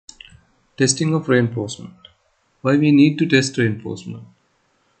Testing of reinforcement. Why we need to test reinforcement?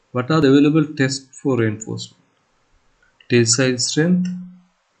 What are the available tests for reinforcement? Tensile strength,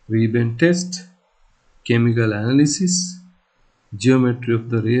 rebend test, chemical analysis, geometry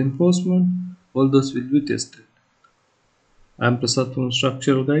of the reinforcement, all those will be tested. I am Prasad from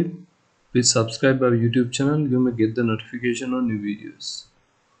Structural Guide. Please subscribe our YouTube channel. You may get the notification on new videos.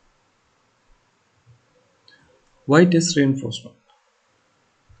 Why test reinforcement?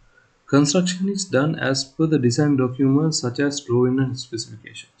 Construction is done as per the design documents such as drawing and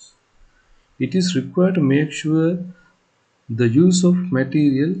specifications. It is required to make sure the use of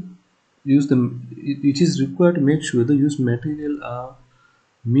material it is required to make sure the used material are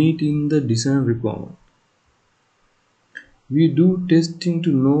meeting the design requirement. We do testing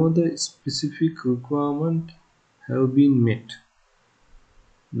to know the specific requirement have been met.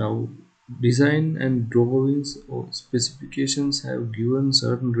 Now, design and drawings or specifications have given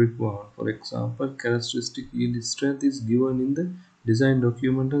certain requirement. For example, characteristic yield strength is given in the design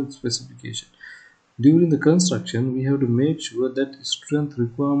document and specification. During the construction, we have to make sure that strength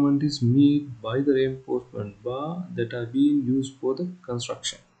requirement is met by the reinforcement bar that are being used for the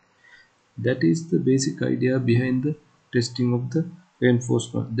construction. That is the basic idea behind the testing of the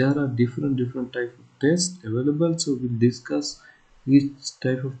reinforcement. There are different type of tests available, so we'll discuss each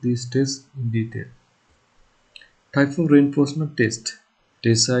type of these tests in detail. Type of reinforcement test: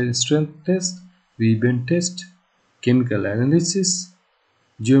 tensile strength test, rebend test, chemical analysis,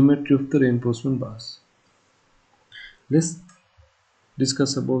 geometry of the reinforcement bars. Let's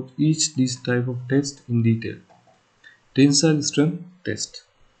discuss about each these type of test in detail. Tensile strength test.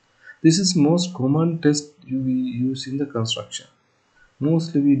 This is most common test we use in the construction.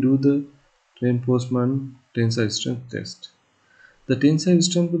 Mostly we do the reinforcement tensile strength test. The tensile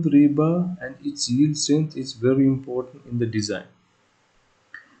strength of the rebar and its yield strength is very important in the design.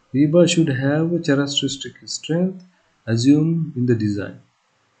 Rebar should have a characteristic strength assumed in the design.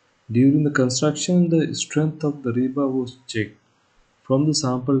 During the construction, the strength of the rebar was checked from the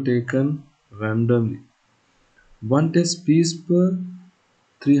sample taken randomly. One test piece per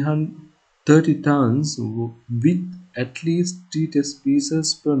 330 tons with at least 3 test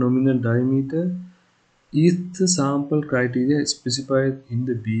pieces per nominal diameter is the sample criteria specified in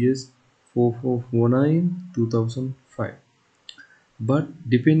the BS 4449/2005. But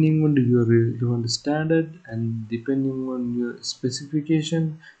depending on your standard and depending on your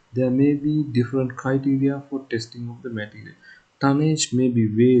specification, there may be different criteria for testing of the material. Tonnage may be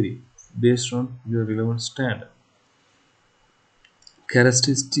vary based on your relevant standard.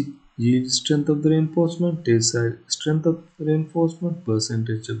 Characteristic yield strength of the reinforcement, tensile strength of the reinforcement,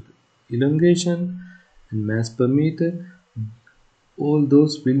 percentage of the elongation, and mass per meter, all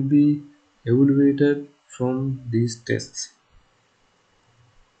those will be evaluated from these tests.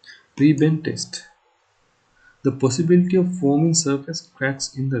 Rebend test. The possibility of forming surface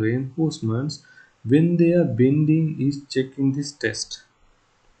cracks in the reinforcements when they are bending is checked in this test.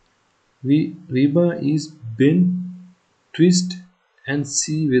 Rebar is bent, twist, and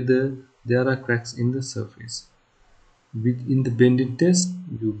see whether there are cracks in the surface. In the bending test,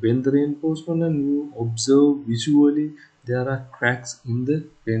 you bend the reinforcement and you observe visually there are cracks in the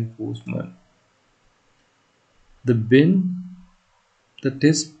reinforcement. The bend the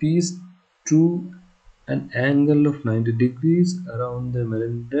test piece to an angle of 90 degrees around the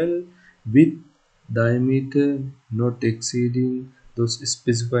meridional with diameter not exceeding those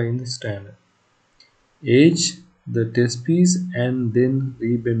specified in the standard. Edge the test piece and then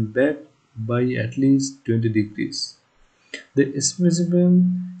rebend back by at least 20 degrees. The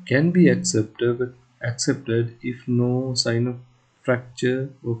specimen can be accepted if no sign of fracture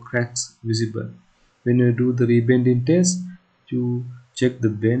or cracks visible. When you do the rebending test, you check the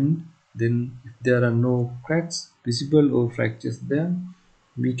bend. Then if there are no cracks visible or fractures there,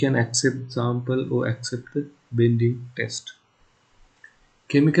 we can accept sample or accept the bending test.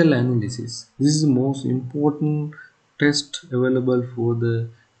 Chemical analysis. This is the most important test available for the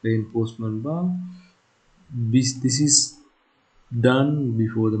reinforcement bar. This is done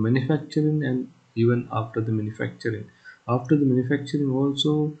before the manufacturing and even after the manufacturing. After the manufacturing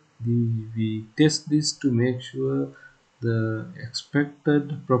also we test this to make sure the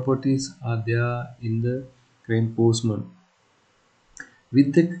expected properties are there in the reinforcement.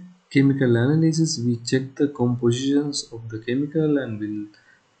 With the chemical analysis, we check the compositions of the chemical and will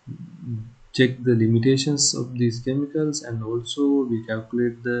check the limitations of these chemicals, and also we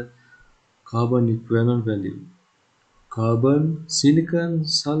calculate the carbon equivalent value. Carbon, silicon,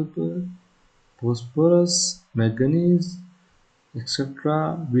 sulfur, phosphorus, manganese,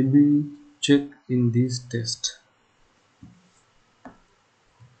 etc. will be checked in this test.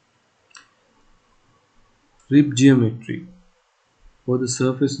 Rib geometry or the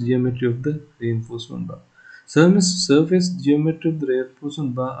surface geometry of the reinforcement bar. Surface geometry of the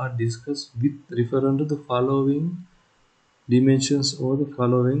reinforcement bar are discussed with reference to the following dimensions or the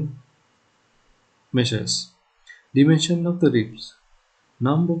following measures. Dimension of the ribs,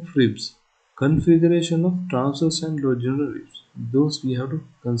 number of ribs, configuration of transverse and longitudinal ribs. Those we have to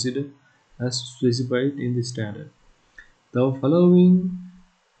consider as specified in the standard. The following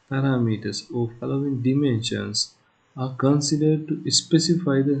parameters or following dimensions are considered to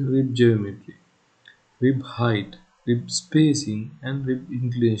specify the rib geometry: rib height, rib spacing, and rib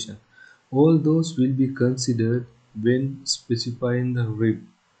inclination. All those will be considered when specifying the rib.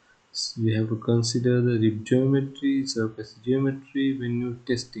 We have to consider the rib geometry, surface geometry when you're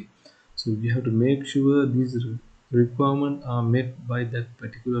testing. So we have to make sure these requirements are met by that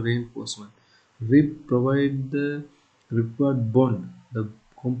particular reinforcement. Rib provide the required bond, the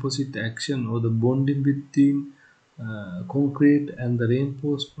composite action or the bonding between concrete and the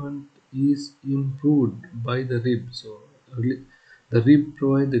reinforcement is improved by the rib. So the rib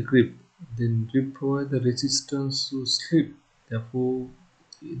provide the grip, then rib provide the resistance to slip. Therefore,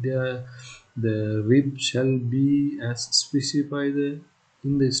 the rib shall be as specified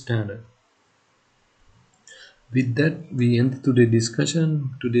in the standard. With that, we end today's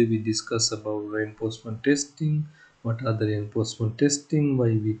discussion. Today we discuss about reinforcement testing. What are the reinforcement testing? Why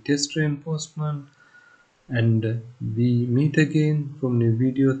we test reinforcement? And we meet again from new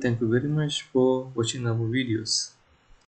video. Thank you very much for watching our videos.